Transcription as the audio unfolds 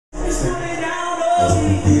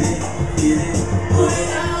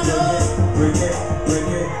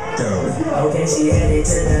Okay, she headed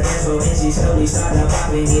to the dance floor and she slowly started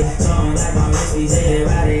popping it. Song like my wrist, we said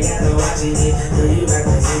everybody got to watching it. Do you got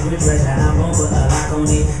the secret treasure? I'm gon' put a lock on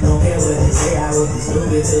it. Don't care what they say, I would be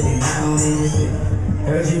stupid to be not on in this shit.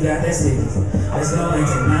 Heard you got that sticky. Let's go and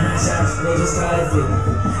take 9 shots, they just started 50.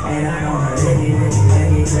 And I'm on her hickey,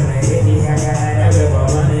 hickey, tryna hickey. I got that river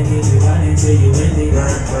running, keep you running till you empty.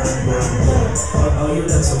 Oh, you look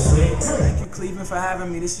so sweet. Thank you, Cleveland, for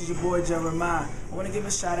having me. This is your boy Jeremiah. I want to give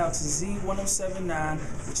a shout out to Z1079,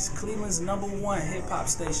 which is Cleveland's #1 hip hop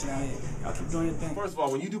station out here. Y'all keep doing your thing. First of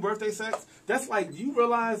all, when you do birthday sex, that's like, you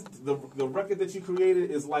realize the record that you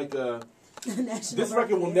created is like a. This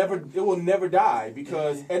record will never die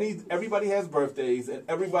because everybody has birthdays and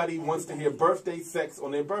everybody wants to hear birthday sex on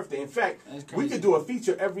their birthday. In fact, we could do a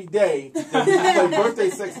feature every day that we play birthday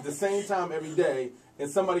sex at the same time every day, and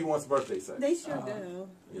somebody wants birthday sex. They sure do.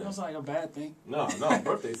 It was like a bad thing. No,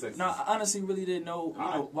 birthday sex. No, I honestly really didn't know,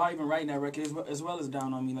 why even writing that record, as well as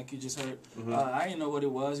Down on Me, like you just heard. I didn't know what it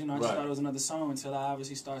was. I just thought it was another song until I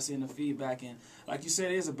obviously started seeing the feedback. And like you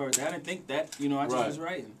said, it is a birthday. I didn't think that. I just was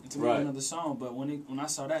writing to make another song. But when I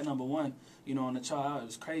saw that #1, on the chart, it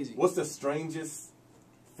was crazy. What's the strangest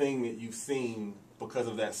thing that you've seen because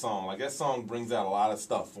of that song? Like, that song brings out a lot of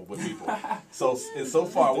stuff with people. So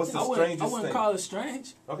far, what's the strangest thing? I wouldn't call it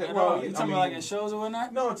strange. Okay, well, you talking about like in shows or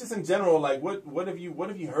whatnot? No, just in general. Like, what have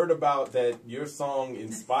you heard about that your song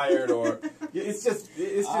inspired, or it's just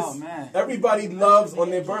oh, man. Everybody loves on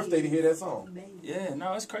their birthday to hear that song. Yeah,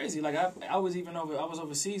 no, it's crazy. Like I was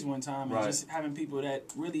overseas one time and just having people that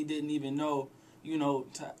really didn't even know,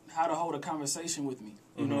 how to hold a conversation with me,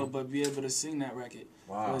 but be able to sing that record.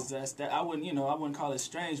 Wow. Because I wouldn't call it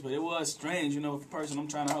strange, but it was strange, if a person I'm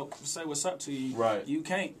trying to help say what's up to you, you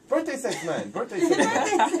can't. Birthday sex, man. Birthday sex,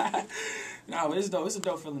 man. No, but it's dope. It's a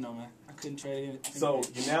dope feeling, though, man. I couldn't trade it. So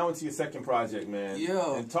you're now into your second project, man.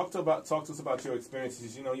 Yeah. And talk to us about your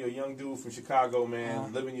experiences. You're a young dude from Chicago,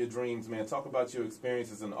 man, living your dreams, man. Talk about your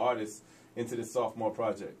experience as an artist into this sophomore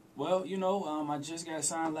project. Well, I just got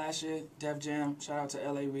signed last year, Def Jam. Shout out to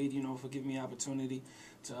L.A. Reid, for giving me the opportunity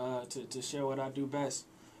to share what I do best.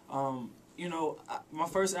 My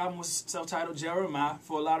first album was self-titled Jeremiah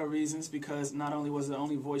for a lot of reasons, because not only was it the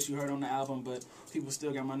only voice you heard on the album, but people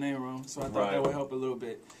still got my name wrong, so I thought that would help a little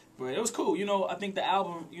bit. But it was cool. I think the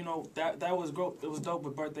album, that was it was dope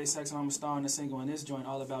with Birthday Sex, and I'm a star in the single, and this joint,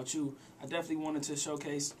 All About You. I definitely wanted to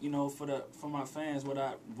showcase, for my fans what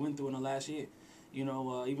I went through in the last year.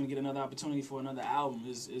 Even get another opportunity for another album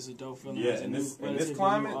is a dope feeling. Yeah, in this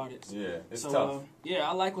climate, it's tough.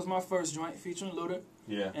 I Like was my first joint featuring Luda.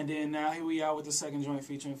 Yeah. And then now here we are with the second joint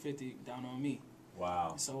featuring 50, Down on Me.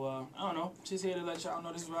 Wow. So I don't know, just here to let y'all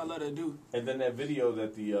know this is what I love to do. And then that video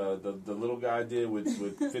that the little guy did with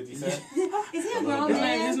 50 Cent. Is he a grown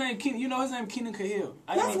man? His name Keenan Cahill.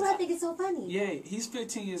 That's what I think is so funny. Yeah, he's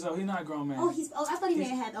 15 years old. He's not a grown man. Oh, I thought he may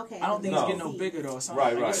have had, okay. I don't think he's getting no bigger though, or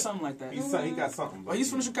something. Right. Something like that. He got something. But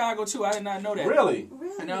he's from Chicago too. I did not know that. Really?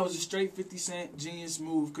 And that was a straight 50 Cent genius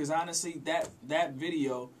move, because honestly, that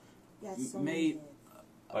video made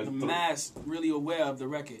the mass really aware of the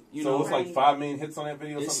record. So it's like 5 million hits on that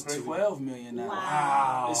video. It's something crazy? 12 million now.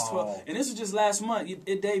 Wow. It's 12, and this was just last month.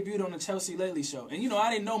 It debuted on the Chelsea Lately show, and I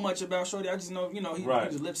didn't know much about Shorty. I just know he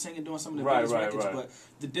was lip singing, doing some of the biggest records. But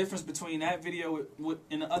the difference between that video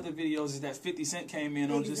and the other videos is that 50 Cent came in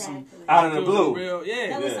on just some out of the blue. Real,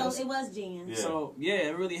 it was genius. Yeah. So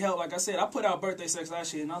it really helped. Like I said, I put out Birthday Sex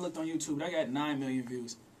last year, and I looked on YouTube. I got 9 million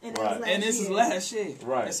views. And this is last year.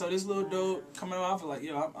 Right. And so this little dude coming out, I feel like,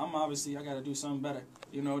 I'm obviously, I got to do something better.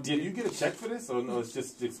 Did you get a check for this, or no, it's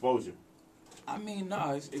just exposure? I mean,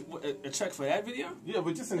 no, a check for that video? Yeah,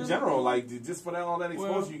 but just in general, like, just for all that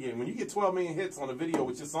exposure you get. When you get 12 million hits on a video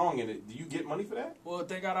with your song in it, do you get money for that? Well,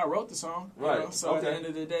 thank God I wrote the song. Right. So at the end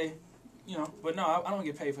of the day, but no, I don't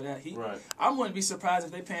get paid for that. I wouldn't be surprised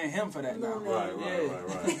if they paying him for that now. Right. Wow.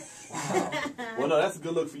 Well, no, that's a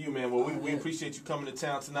good look for you, man. Well, we appreciate you coming to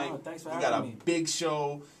town tonight. Oh, thanks for having having me. We got a me. big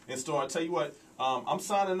show in store. I'll tell you what, I'm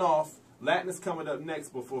signing off. Latin is coming up next,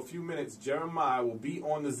 but for a few minutes, Jeremiah will be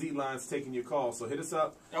on the Z lines taking your calls. So hit us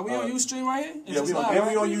up. Are we on Ustream right here? Yeah, we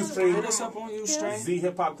on Ustream. Hit us up on Ustream.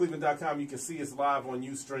 ZHipHopCleveland.com. You can see us live on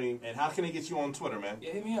Ustream. And how can they get you on Twitter, man?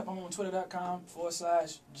 Yeah, hit me up. I'm on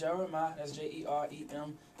Twitter.com/Jeremiah. That's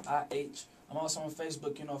JEREMIH. I'm also on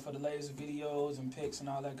Facebook, for the latest videos and pics and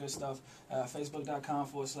all that good stuff.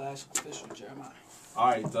 Facebook.com/official Jeremiah. All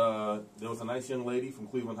right. There was a nice young lady from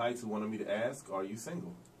Cleveland Heights who wanted me to ask, are you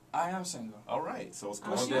single? I am single. All right. So it's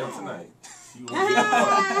going down tonight. She's going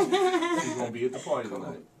to be at the party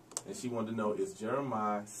tonight. and she wanted to know, is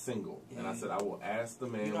Jeremiah single? And I said, I will ask the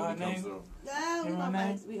man when he comes through. No, we're gonna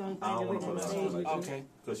find it on the stage. Okay.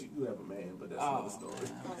 Because you do have a man, but that's another story.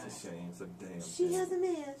 It's a shame. It's a damn She shame. has a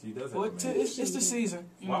man. She does have Well, a man. it's the season.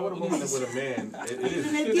 Why would a woman with a man? It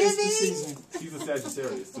is the season. She's a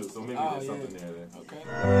Sagittarius too, so maybe there's something there then.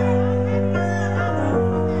 Okay.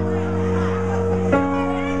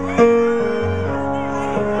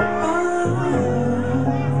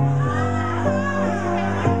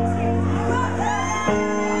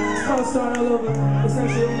 I'll start all over.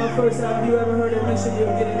 Essentially, on my first album, you ever heard it, make sure you'll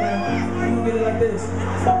get it now. You can get it like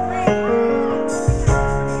this.